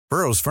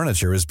Burrow's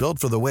furniture is built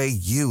for the way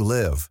you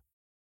live.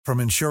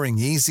 From ensuring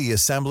easy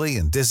assembly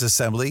and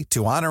disassembly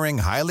to honoring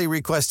highly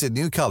requested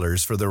new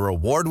colors for their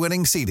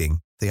award-winning seating,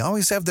 they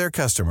always have their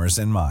customers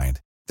in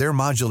mind. Their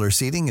modular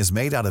seating is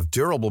made out of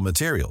durable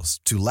materials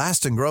to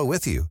last and grow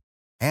with you.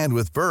 And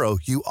with Burrow,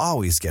 you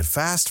always get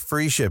fast,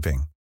 free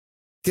shipping.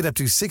 Get up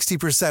to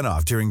 60%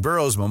 off during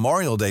Burrow's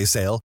Memorial Day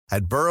sale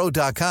at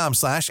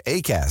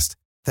burrow.com/ACAST.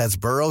 That's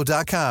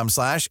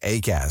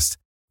burrow.com/ACAST.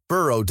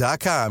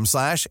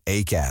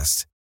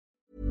 burrow.com/ACAST.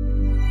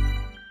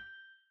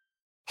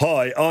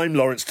 Hi, I'm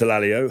Lawrence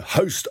Dallaglio,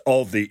 host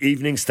of the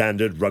Evening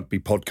Standard Rugby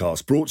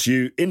Podcast, brought to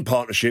you in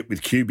partnership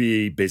with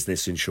QBE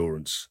Business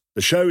Insurance.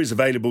 The show is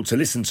available to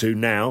listen to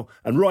now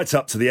and right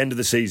up to the end of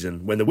the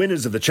season, when the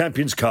winners of the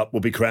Champions Cup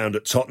will be crowned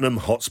at Tottenham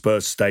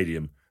Hotspur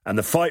Stadium, and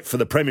the fight for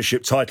the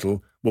Premiership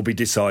title will be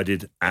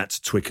decided at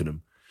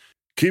Twickenham.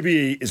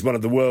 QBE is one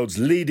of the world's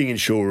leading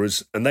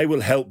insurers, and they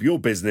will help your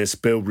business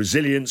build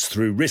resilience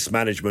through risk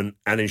management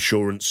and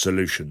insurance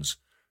solutions.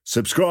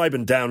 Subscribe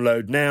and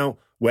download now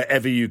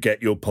wherever you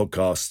get your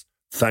podcasts.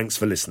 Thanks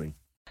for listening.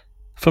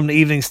 From the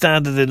Evening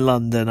Standard in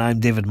London, I'm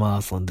David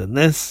Marsland, and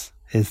this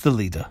is The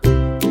Leader.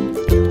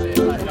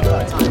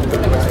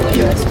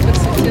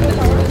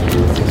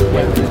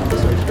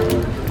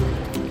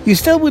 You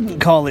still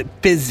wouldn't call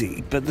it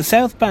busy, but the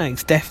South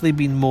Bank's definitely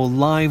been more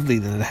lively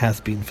than it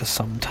has been for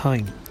some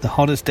time. The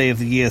hottest day of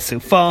the year so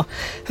far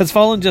has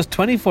fallen just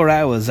 24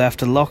 hours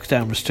after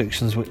lockdown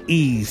restrictions were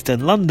eased,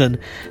 and London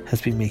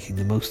has been making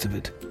the most of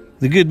it.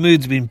 The good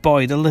mood's been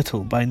buoyed a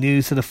little by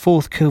news that a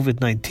fourth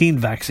COVID-19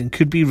 vaccine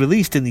could be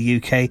released in the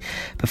UK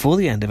before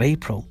the end of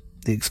April.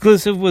 The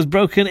exclusive was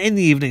broken in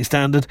the Evening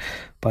Standard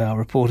by our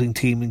reporting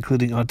team,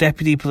 including our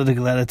deputy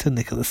political editor,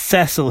 Nicholas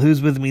Cecil,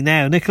 who's with me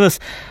now. Nicholas,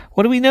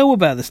 what do we know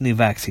about this new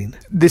vaccine?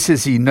 This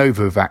is the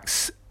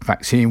Novavax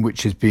vaccine,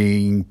 which is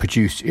being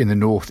produced in the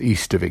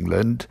northeast of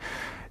England.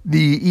 The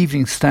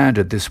Evening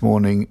Standard this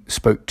morning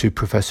spoke to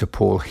Professor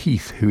Paul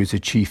Heath, who is a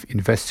chief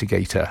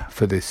investigator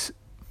for this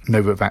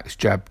Novavax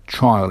jab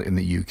trial in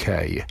the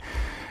UK.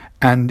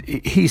 And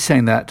he's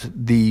saying that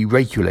the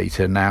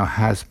regulator now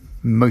has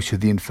most of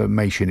the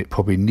information it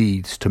probably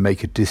needs to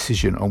make a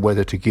decision on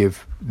whether to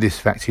give this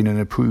vaccine an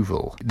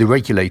approval. The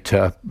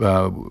regulator,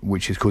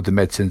 which is called the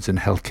Medicines and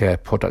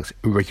Healthcare Products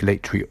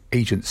Regulatory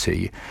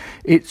Agency,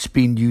 it's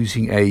been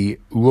using a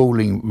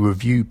rolling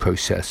review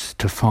process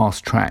to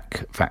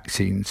fast-track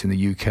vaccines in the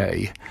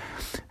UK.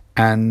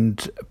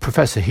 And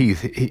Professor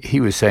Heath, he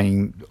was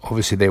saying,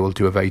 obviously they will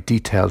do a very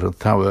detailed and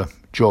thorough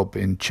job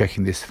in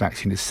checking this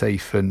vaccine is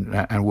safe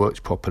and works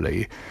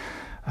properly.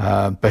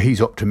 But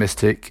he's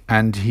optimistic,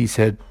 and he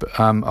said,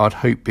 I'd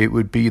hope it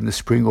would be in the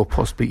spring or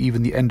possibly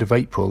even the end of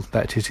April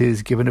that it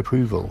is given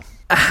approval.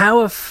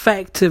 How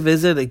effective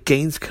is it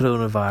against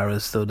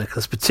coronavirus, though,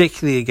 Nicholas,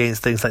 particularly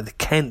against things like the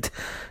Kent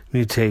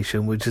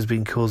mutation, which has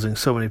been causing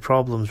so many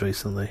problems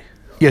recently?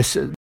 Yes,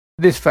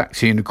 this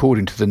vaccine,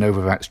 according to the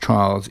Novavax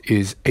trials,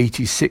 is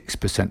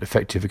 86%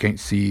 effective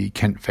against the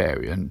Kent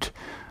variant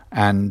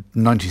and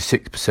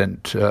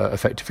 96%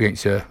 effective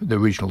against the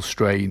original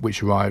strain,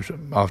 which arrived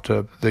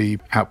after the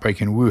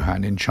outbreak in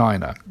Wuhan in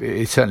China.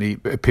 It certainly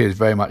appears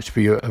very much to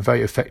be a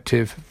very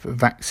effective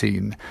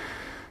vaccine.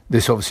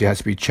 This obviously has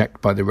to be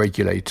checked by the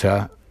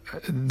regulator.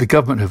 The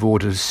government have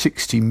ordered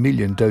 60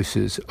 million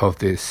doses of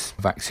this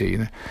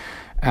vaccine,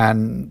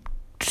 and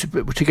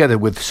together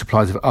with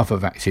supplies of other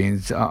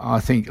vaccines, I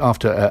think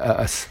after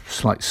a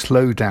slight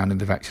slowdown in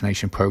the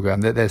vaccination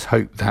programme, that there's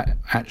hope that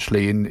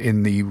actually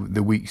in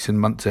the weeks and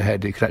months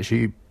ahead it could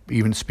actually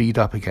even speed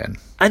up again.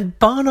 And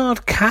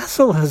Barnard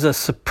Castle has a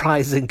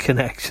surprising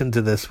connection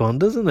to this one,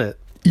 doesn't it?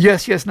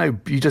 Yes, no,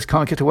 you just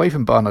can't get away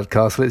from Barnard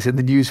Castle. It's in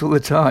the news all the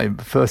time.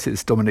 First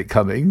it's Dominic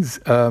Cummings,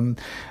 and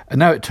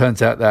now it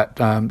turns out that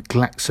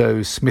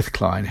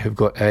GlaxoSmithKline have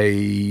got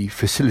a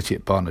facility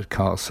at Barnard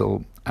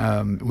Castle,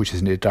 which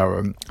is near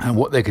Durham, and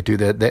what they could do,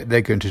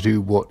 they're going to do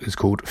what is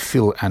called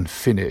fill and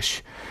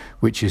finish,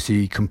 which is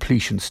the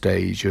completion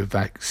stage of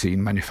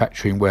vaccine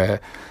manufacturing, where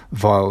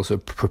vials are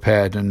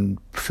prepared and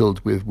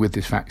filled with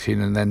this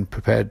vaccine and then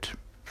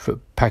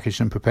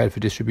packaged and prepared for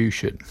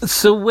distribution.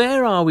 So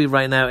where are we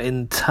right now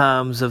in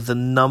terms of the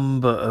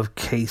number of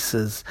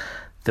cases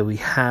that we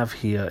have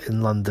here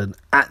in London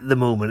at the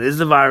moment? Is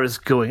the virus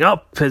going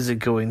up? Is it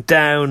going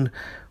down?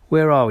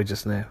 Where are we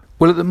just now?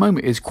 Well, at the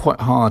moment, it's quite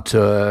hard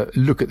to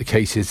look at the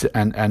cases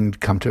and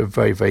come to a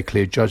very, very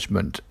clear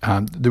judgment.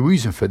 The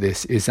reason for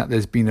this is that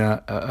there's been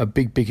a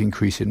big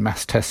increase in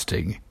mass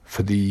testing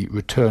for the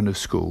return of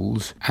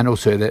schools, and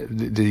also that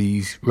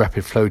these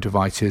rapid flow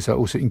devices are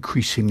also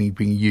increasingly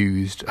being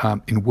used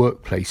in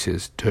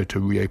workplaces to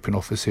reopen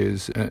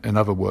offices and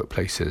other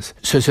workplaces.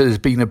 So there's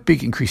been a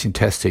big increase in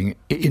testing.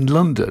 In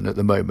London at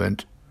the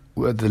moment,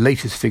 the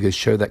latest figures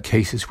show that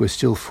cases were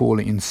still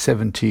falling in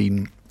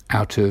 17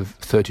 out of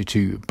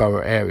 32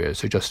 borough areas,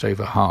 so just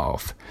over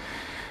half.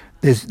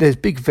 There's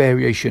big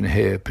variation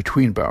here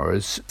between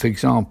boroughs. For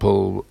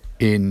example,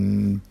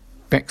 in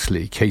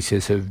Bexley,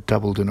 cases have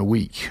doubled in a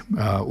week,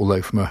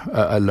 although from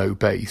a low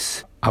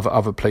base.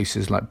 Other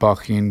places like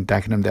Barking and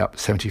Dagenham, they're up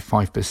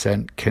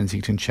 75%,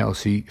 Kensington,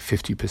 Chelsea,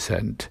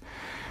 50%.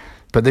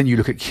 But then you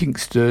look at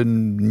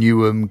Kingston,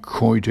 Newham,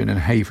 Croydon and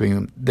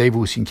Havering, they've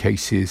all seen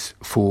cases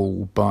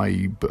fall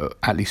by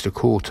at least a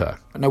quarter.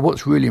 Now,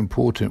 what's really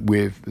important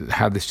with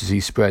how this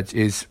disease spreads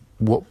is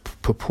what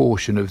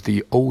proportion of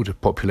the older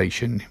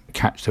population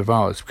catch the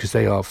virus, because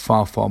they are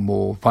far, far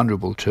more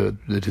vulnerable to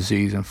the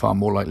disease and far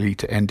more likely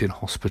to end in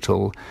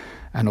hospital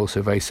and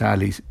also very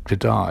sadly to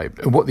die.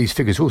 And what these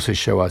figures also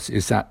show us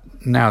is that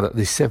now that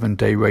the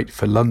 7-day rate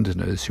for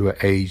Londoners who are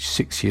aged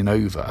 60 and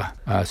over,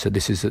 so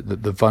this is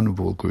the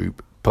vulnerable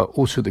group, but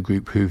also the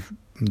group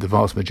the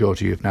vast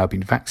majority have now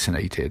been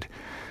vaccinated,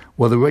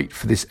 well, the rate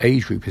for this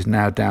age group is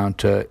now down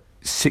to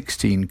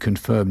 16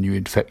 confirmed new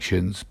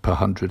infections per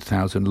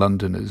 100,000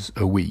 Londoners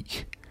a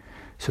week.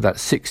 So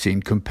that's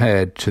 16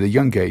 compared to the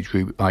young age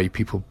group, i.e.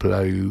 people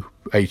below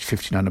age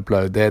 59 and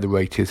below. There the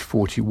rate is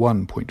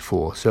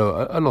 41.4,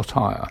 so a lot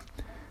higher.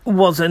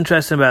 What's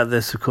interesting about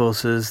this, of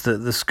course, is that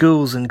the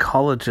schools and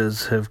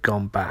colleges have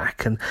gone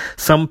back, and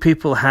some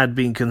people had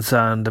been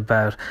concerned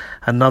about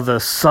another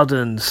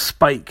sudden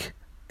spike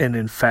in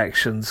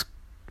infections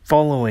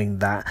following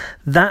that.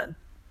 That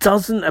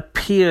doesn't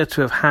appear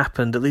to have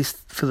happened, at least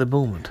for the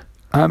moment.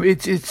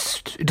 It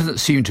doesn't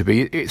seem to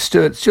be. It's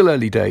still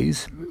early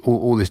days.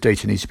 All this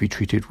data needs to be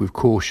treated with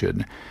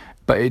caution,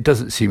 but it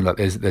doesn't seem like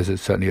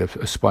there's certainly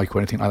a spike or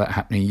anything like that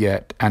happening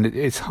yet. And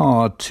it's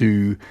hard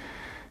to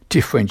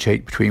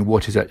differentiate between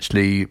what is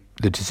actually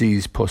the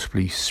disease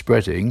possibly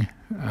spreading,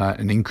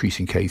 an increase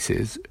in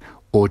cases,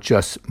 or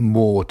just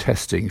more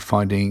testing,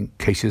 finding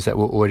cases that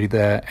were already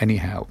there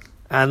anyhow.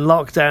 And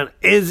lockdown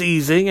is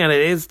easing, and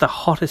it is the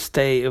hottest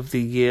day of the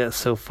year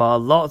so far.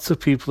 Lots of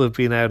people have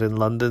been out in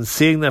London,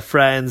 seeing their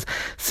friends,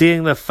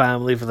 seeing their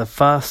family for the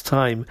first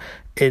time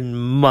in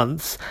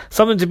months.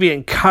 Something to be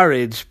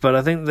encouraged, but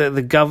I think that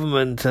the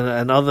government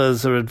and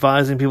others are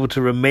advising people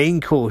to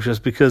remain cautious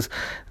because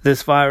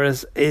this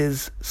virus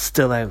is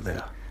still out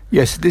there.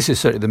 Yes, this is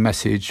certainly the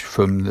message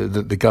from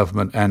the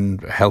government and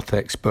health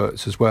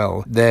experts as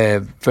well.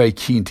 They're very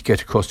keen to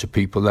get across to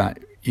people that,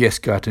 yes,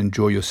 go out and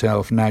enjoy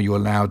yourself. Now you're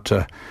allowed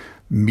to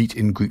meet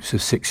in groups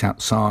of 6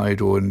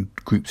 outside or in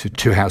groups of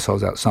 2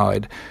 households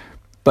outside.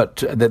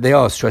 But they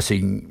are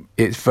stressing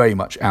it's very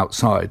much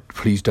outside.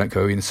 Please don't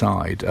go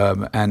inside.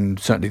 And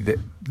certainly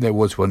there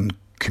was one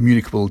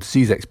communicable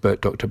disease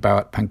expert, Dr.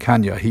 Bharat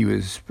Pankania. He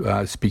was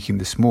speaking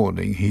this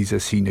morning. He's a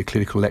senior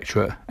clinical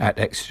lecturer at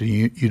Exeter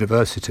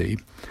University.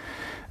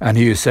 And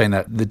he was saying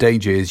that the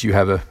danger is you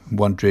have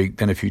one drink,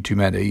 then a few too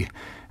many,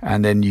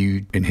 and then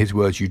you, in his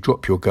words, you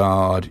drop your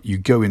guard, you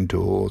go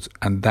indoors,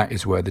 and that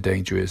is where the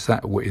danger is.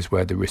 That is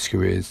where the risk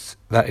is.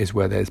 That is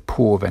where there's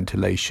poor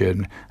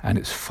ventilation, and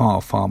it's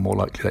far, far more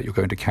likely that you're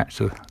going to catch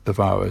the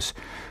virus.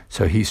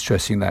 So he's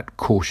stressing that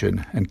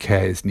caution and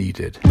care is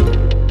needed.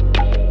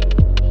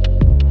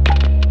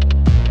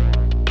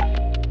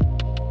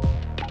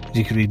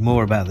 You can read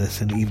more about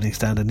this in the Evening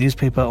Standard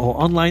newspaper or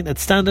online at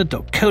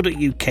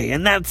standard.co.uk.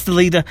 And that's the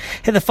leader.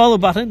 Hit the follow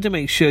button to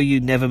make sure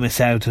you never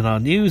miss out on our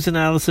news,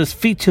 analysis,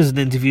 features and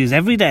interviews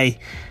every day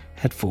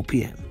at 4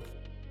 p.m.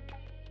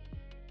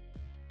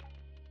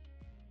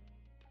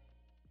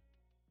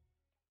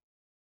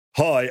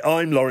 Hi,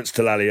 I'm Lawrence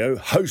Dallaglio,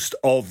 host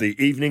of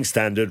the Evening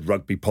Standard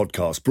Rugby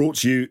Podcast, brought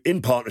to you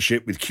in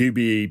partnership with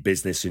QBE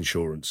Business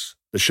Insurance.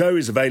 The show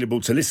is available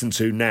to listen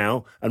to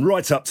now and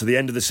right up to the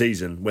end of the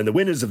season, when the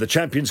winners of the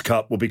Champions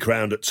Cup will be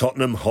crowned at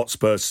Tottenham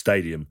Hotspur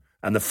Stadium,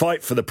 and the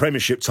fight for the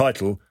Premiership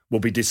title will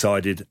be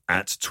decided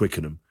at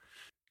Twickenham.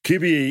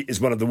 QBE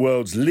is one of the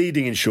world's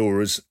leading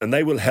insurers, and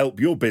they will help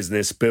your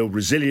business build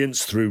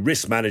resilience through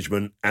risk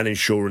management and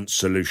insurance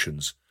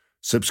solutions.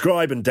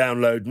 Subscribe and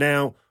download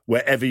now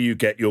wherever you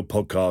get your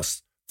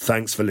podcasts.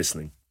 Thanks for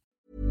listening.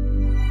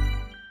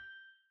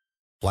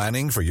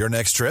 Planning for your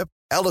next trip?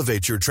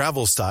 Elevate your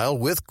travel style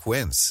with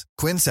Quince.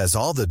 Quince has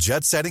all the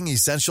jet-setting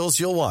essentials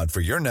you'll want for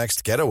your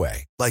next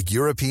getaway, like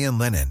European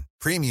linen,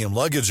 premium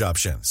luggage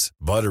options,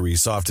 buttery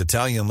soft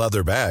Italian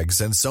leather bags,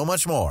 and so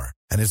much more.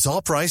 And it's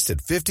all priced at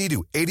 50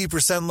 to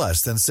 80%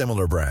 less than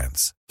similar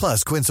brands.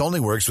 Plus, Quince only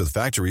works with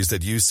factories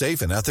that use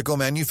safe and ethical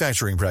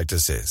manufacturing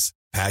practices.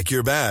 Pack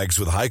your bags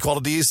with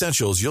high-quality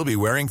essentials you'll be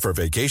wearing for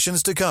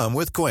vacations to come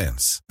with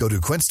Quince. Go to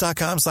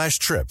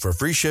quince.com/trip for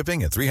free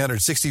shipping and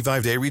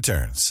 365-day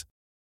returns.